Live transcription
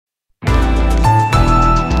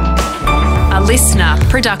listener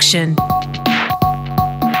production.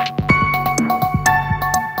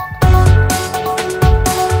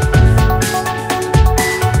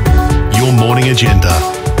 Your Morning Agenda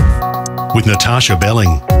with Natasha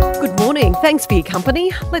Belling. Good morning. Thanks for your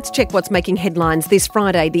company. Let's check what's making headlines this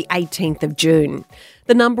Friday, the 18th of June.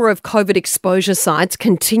 The number of COVID exposure sites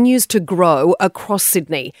continues to grow across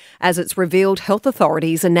Sydney as it's revealed health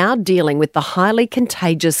authorities are now dealing with the highly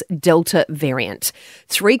contagious Delta variant.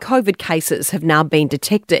 3 COVID cases have now been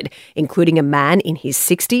detected, including a man in his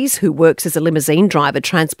 60s who works as a limousine driver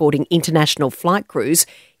transporting international flight crews,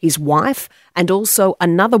 his wife, and also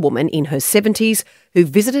another woman in her 70s who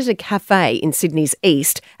visited a cafe in Sydney's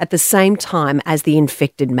east at the same time as the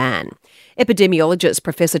infected man. Epidemiologist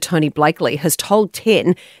Professor Tony Blakely has told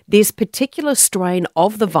 10 this particular strain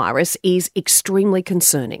of the virus is extremely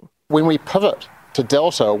concerning. When we pivot to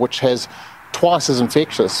Delta, which has twice as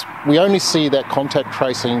infectious, we only see that contact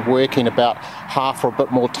tracing working about half or a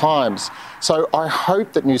bit more times. So I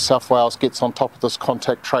hope that New South Wales gets on top of this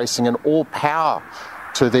contact tracing, and all power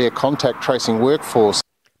to their contact tracing workforce.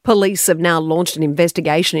 Police have now launched an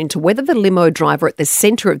investigation into whether the limo driver at the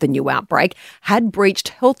centre of the new outbreak had breached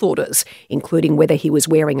health orders, including whether he was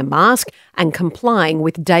wearing a mask and complying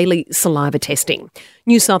with daily saliva testing.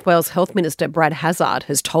 New South Wales Health Minister Brad Hazzard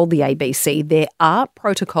has told the ABC there are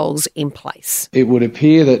protocols in place. It would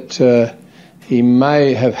appear that he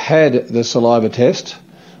may have had the saliva test,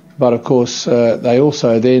 but of course they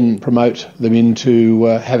also then promote them into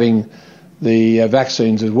having the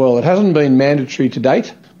vaccines as well. It hasn't been mandatory to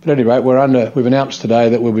date. But at any rate, we've announced today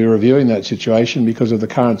that we'll be reviewing that situation because of the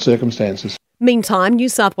current circumstances. Meantime, New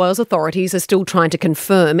South Wales authorities are still trying to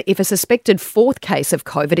confirm if a suspected 4th case of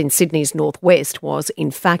COVID in Sydney's northwest was in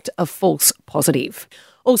fact a false positive.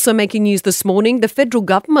 Also making news this morning, the federal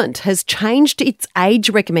government has changed its age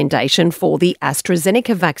recommendation for the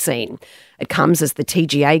AstraZeneca vaccine. It comes as the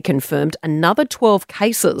TGA confirmed another 12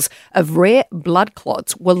 cases of rare blood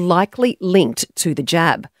clots were likely linked to the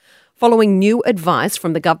jab. Following new advice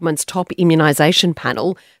from the government's top immunisation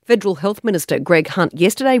panel, Federal Health Minister Greg Hunt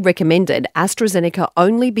yesterday recommended AstraZeneca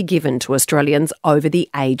only be given to Australians over the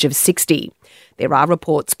age of 60. There are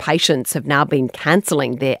reports patients have now been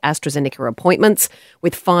cancelling their AstraZeneca appointments,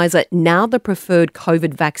 with Pfizer now the preferred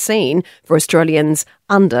COVID vaccine for Australians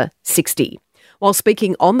under 60. While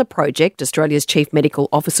speaking on the project, Australia's Chief Medical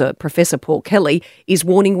Officer, Professor Paul Kelly, is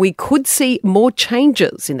warning we could see more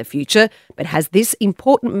changes in the future, but has this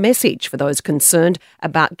important message for those concerned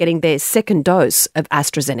about getting their second dose of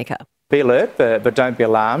AstraZeneca. Be alert, but don't be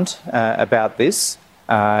alarmed about this.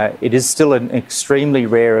 It is still an extremely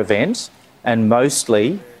rare event and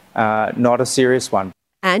mostly not a serious one.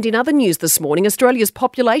 And in other news this morning, Australia's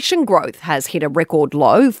population growth has hit a record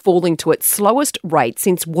low, falling to its slowest rate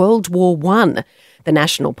since World War I. The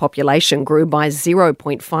national population grew by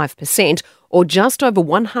 0.5%, or just over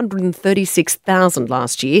 136,000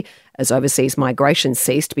 last year, as overseas migration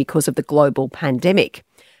ceased because of the global pandemic.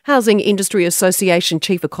 Housing Industry Association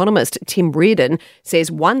Chief Economist Tim Reardon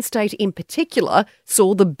says one state in particular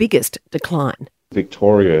saw the biggest decline.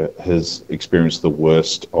 Victoria has experienced the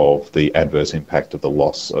worst of the adverse impact of the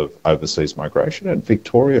loss of overseas migration, and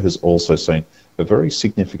Victoria has also seen a very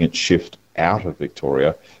significant shift out of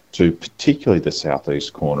Victoria to particularly the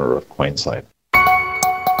southeast corner of Queensland.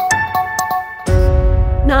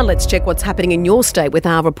 Now let's check what's happening in your state with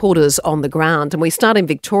our reporters on the ground. And we start in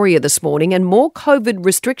Victoria this morning, and more COVID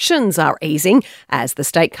restrictions are easing as the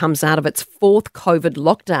state comes out of its 4th COVID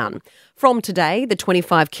lockdown. From today, the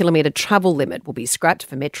 25-kilometre travel limit will be scrapped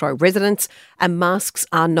for metro residents, and masks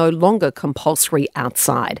are no longer compulsory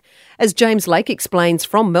outside. As James Lake explains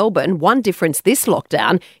from Melbourne, one difference this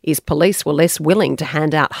lockdown is police were less willing to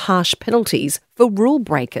hand out harsh penalties for rule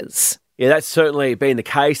breakers. Yeah, that's certainly been the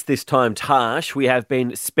case this time, Tash. We have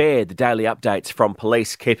been spared the daily updates from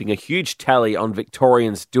police, keeping a huge tally on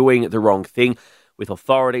Victorians doing the wrong thing, with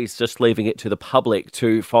authorities just leaving it to the public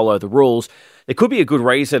to follow the rules. There could be a good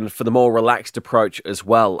reason for the more relaxed approach as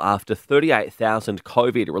well, after 38,000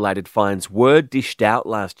 COVID-related fines were dished out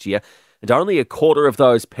last year, and only a quarter of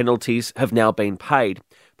those penalties have now been paid.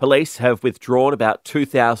 Police have withdrawn about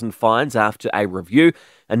 2,000 fines after a review.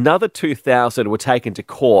 Another 2,000 were taken to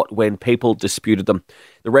court when people disputed them.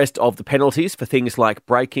 The rest of the penalties for things like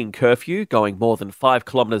breaking curfew, going more than 5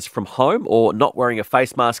 kilometres from home, or not wearing a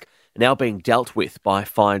face mask are now being dealt with by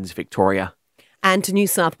Fines Victoria. And to New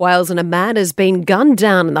South Wales, and a man has been gunned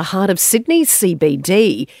down in the heart of Sydney's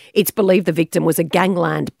CBD. It's believed the victim was a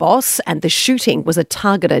gangland boss and the shooting was a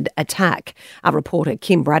targeted attack. Our reporter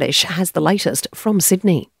Kim Bradish has the latest from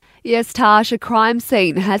Sydney. Yes, Tash, a crime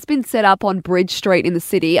scene has been set up on Bridge Street in the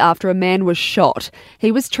city after a man was shot.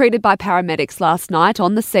 He was treated by paramedics last night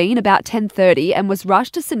on the scene about 10:30 and was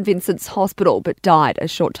rushed to St Vincent's Hospital but died a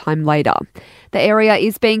short time later. The area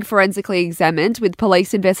is being forensically examined, with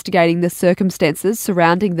police investigating the circumstances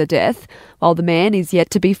surrounding the death, while the man is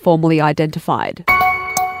yet to be formally identified.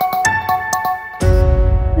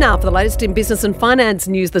 Now, for the latest in business and finance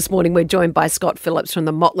news this morning, we're joined by Scott Phillips from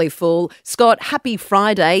the Motley Fool. Scott, happy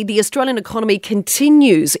Friday. The Australian economy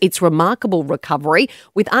continues its remarkable recovery,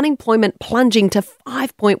 with unemployment plunging to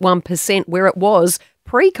 5.1%, where it was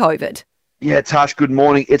pre-COVID. Yeah, Tash, good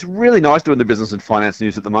morning. It's really nice doing the business and finance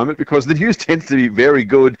news at the moment because the news tends to be very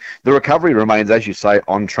good. The recovery remains, as you say,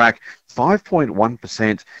 on track.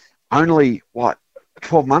 5.1%, only,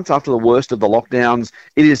 12 months after the worst of the lockdowns.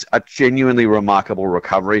 It is a genuinely remarkable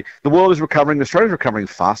recovery. The world is recovering. Australia's recovering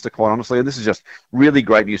faster, quite honestly, and this is just really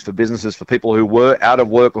great news for businesses, for people who were out of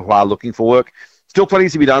work or who are looking for work. Still plenty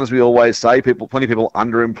to be done, as we always say. Plenty of people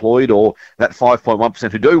underemployed, or that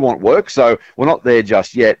 5.1% who do want work, so we're not there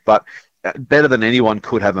just yet, but better than anyone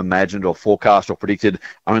could have imagined or forecast or predicted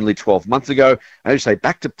only 12 months ago. And as you say,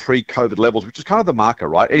 back to pre-COVID levels, which is kind of the marker,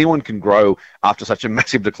 right? Anyone can grow after such a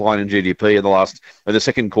massive decline in GDP in the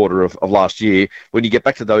second quarter of last year. When you get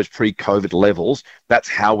back to those pre-COVID levels, that's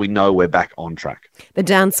how we know we're back on track. The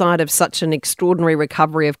downside of such an extraordinary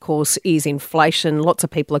recovery, of course, is inflation. Lots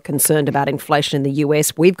of people are concerned about inflation in the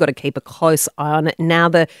US. We've got to keep a close eye on it. Now,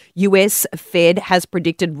 the US Fed has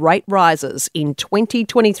predicted rate rises in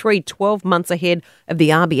 2023, 12 months ahead of the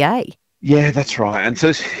RBA. Yeah, that's right. And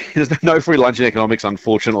so there's no free lunch in economics,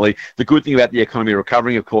 unfortunately. The good thing about the economy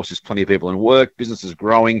recovering, of course, is plenty of people in work, businesses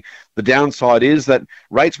growing. The downside is that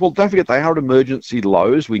rates, well, don't forget, they are at emergency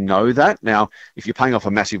lows. We know that. Now, if you're paying off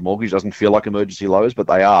a massive mortgage, it doesn't feel like emergency lows, but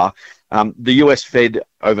they are. The US Fed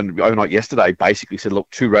overnight yesterday basically said, look,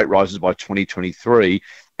 2 rate rises by 2023.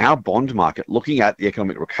 Our bond market, looking at the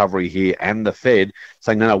economic recovery here and the Fed,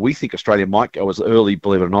 saying, no, we think Australia might go as early,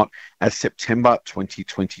 believe it or not, as September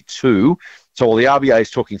 2022. So while the RBA is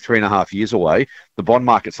talking 3.5 years away, the bond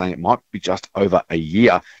market's saying it might be just over a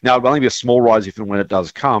year. Now, it will only be a small rise if and when it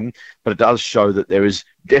does come, but it does show that there is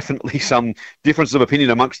definitely some difference of opinion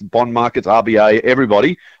amongst bond markets, RBA,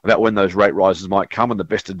 everybody, about when those rate rises might come. And the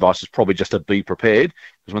best advice is probably just to be prepared,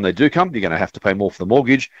 because when they do come, you're going to have to pay more for the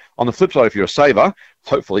mortgage. On the flip side, if you're a saver,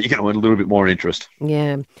 hopefully you're going to earn a little bit more in interest.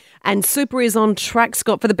 Yeah. And Super is on track,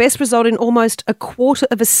 Scott, for the best result in almost a quarter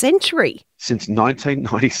of a century. Since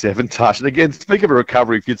 1997, Tash. And again, speak of a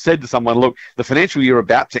recovery, if you'd said to someone, look, the financial year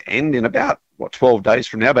about to end in about 12 days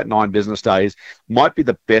from now, about 9 business days, might be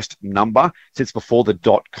the best number since before the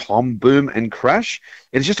dot-com boom and crash.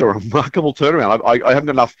 It's just a remarkable turnaround. I haven't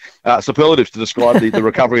enough superlatives to describe the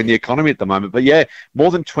recovery in the economy at the moment. But yeah,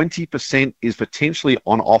 more than 20% is potentially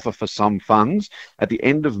on offer for some funds. At the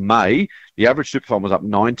end of May, the average super fund was up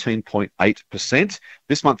 19.8%.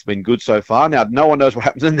 This month's been good so far. Now, no one knows what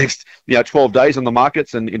happens in the next 12 days on the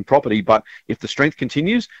markets and in property, but if the strength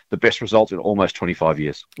continues, the best result in almost 25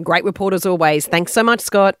 years. Great report as always. Thanks so much,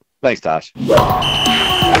 Scott. Thanks, Tash.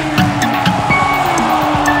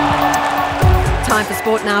 Time for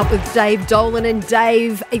sport now with Dave Dolan. And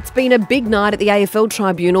Dave, it's been a big night at the AFL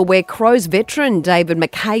Tribunal where Crows veteran David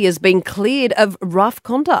Mackay has been cleared of rough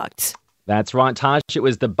conduct. That's right, Tash. It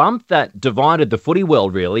was the bump that divided the footy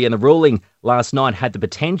world, really, and the ruling last night had the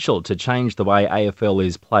potential to change the way AFL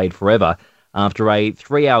is played forever. After a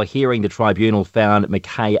 3-hour hearing, the tribunal found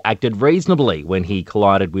Mackay acted reasonably when he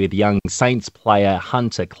collided with young Saints player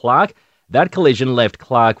Hunter Clark. That collision left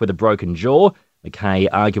Clark with a broken jaw, Mackay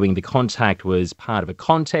arguing the contact was part of a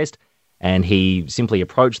contest and he simply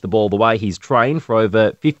approached the ball the way he's trained for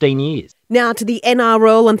over 15 years. Now to the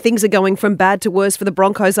NRL, and things are going from bad to worse for the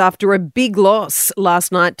Broncos after a big loss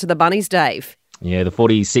last night to the Bunnies, Dave. Yeah, the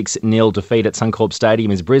 46-0 defeat at Suncorp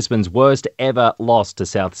Stadium is Brisbane's worst ever loss to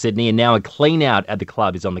South Sydney, and now a clean-out at the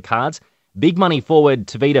club is on the cards. Big money forward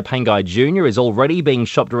Tavita Pangai Jr. is already being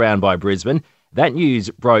shopped around by Brisbane. That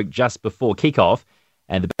news broke just before kickoff,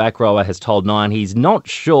 and the back rower has told Nine he's not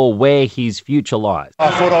sure where his future lies. I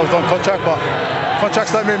thought I was on contract, but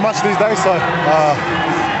contracts don't mean much these days, so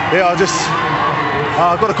I just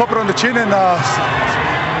got to cop it on the chin and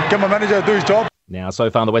get my manager to do his job. Now, so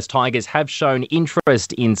far, the West Tigers have shown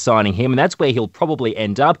interest in signing him, and that's where he'll probably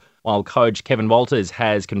end up, while coach Kevin Walters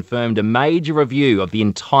has confirmed a major review of the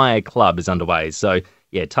entire club is underway. So,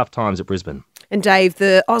 yeah, tough times at Brisbane. And Dave,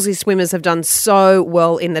 the Aussie swimmers have done so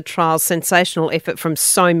well in the trials. Sensational effort from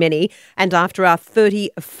so many. And after our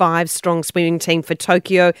 35-strong swimming team for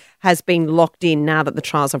Tokyo has been locked in now that the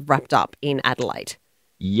trials have wrapped up in Adelaide.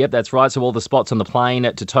 Yep, that's right. So all the spots on the plane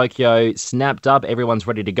to Tokyo snapped up. Everyone's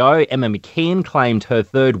ready to go. Emma McKeon claimed her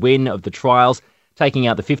third win of the trials, taking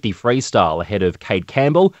out the 50 freestyle ahead of Kate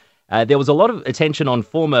Campbell. There was a lot of attention on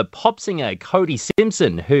former pop singer Cody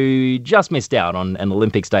Simpson, who just missed out on an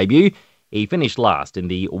Olympics debut. He finished last in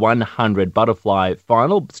the 100 butterfly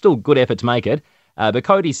final. Still good effort to make it. But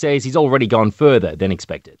Cody says he's already gone further than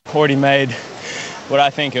expected. Already made what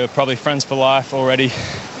I think are probably friends for life already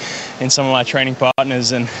in some of my training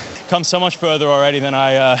partners, and come so much further already than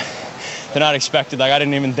I'd expected. Like, I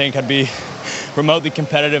didn't even think I'd be remotely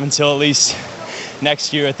competitive until at least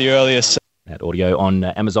next year at the earliest. That audio on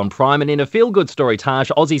Amazon Prime. And in a feel-good story, Tash,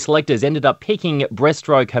 Aussie selectors ended up picking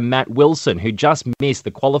breaststroker Matt Wilson, who just missed the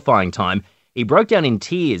qualifying time. He broke down in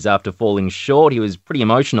tears after falling short. He was pretty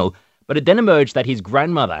emotional, but it then emerged that his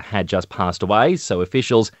grandmother had just passed away, so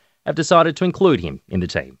officials have decided to include him in the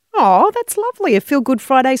team. Oh, that's lovely. A feel-good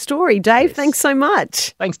Friday story. Dave, Thanks so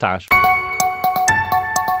much. Thanks, Tash.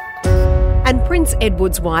 And Prince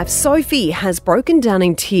Edward's wife, Sophie, has broken down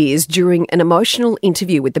in tears during an emotional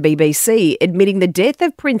interview with the BBC, admitting the death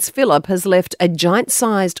of Prince Philip has left a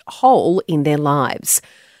giant-sized hole in their lives.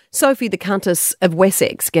 Sophie, the Countess of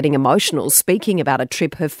Wessex, getting emotional, speaking about a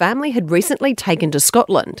trip her family had recently taken to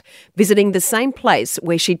Scotland, visiting the same place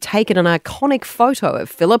where she'd taken an iconic photo of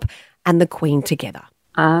Philip and the Queen together.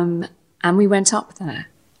 And we went up there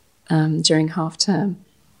during half term.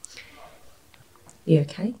 You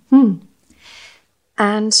okay?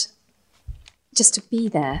 And just to be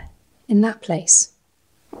there in that place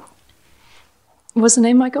was an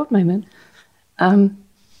oh my God moment.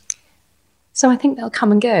 So I think they'll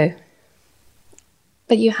come and go.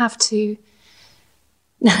 But you have to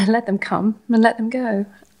let them come and let them go.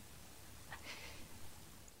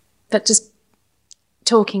 But just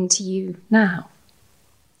talking to you now,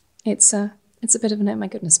 it's a bit of an oh my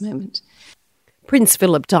goodness moment. Prince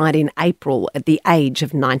Philip died in April at the age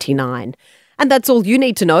of 99. And that's all you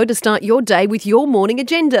need to know to start your day with your morning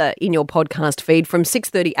agenda in your podcast feed from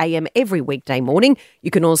 6:30am every weekday morning.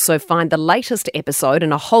 You can also find the latest episode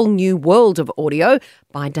and a whole new world of audio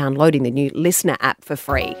by downloading the new Listener app for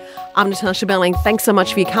free. I'm Natasha Belling. Thanks so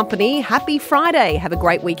much for your company. Happy Friday. Have a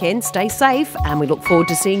great weekend. Stay safe. And we look forward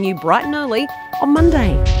to seeing you bright and early on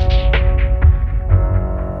Monday.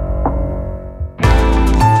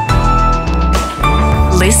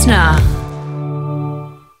 Listener.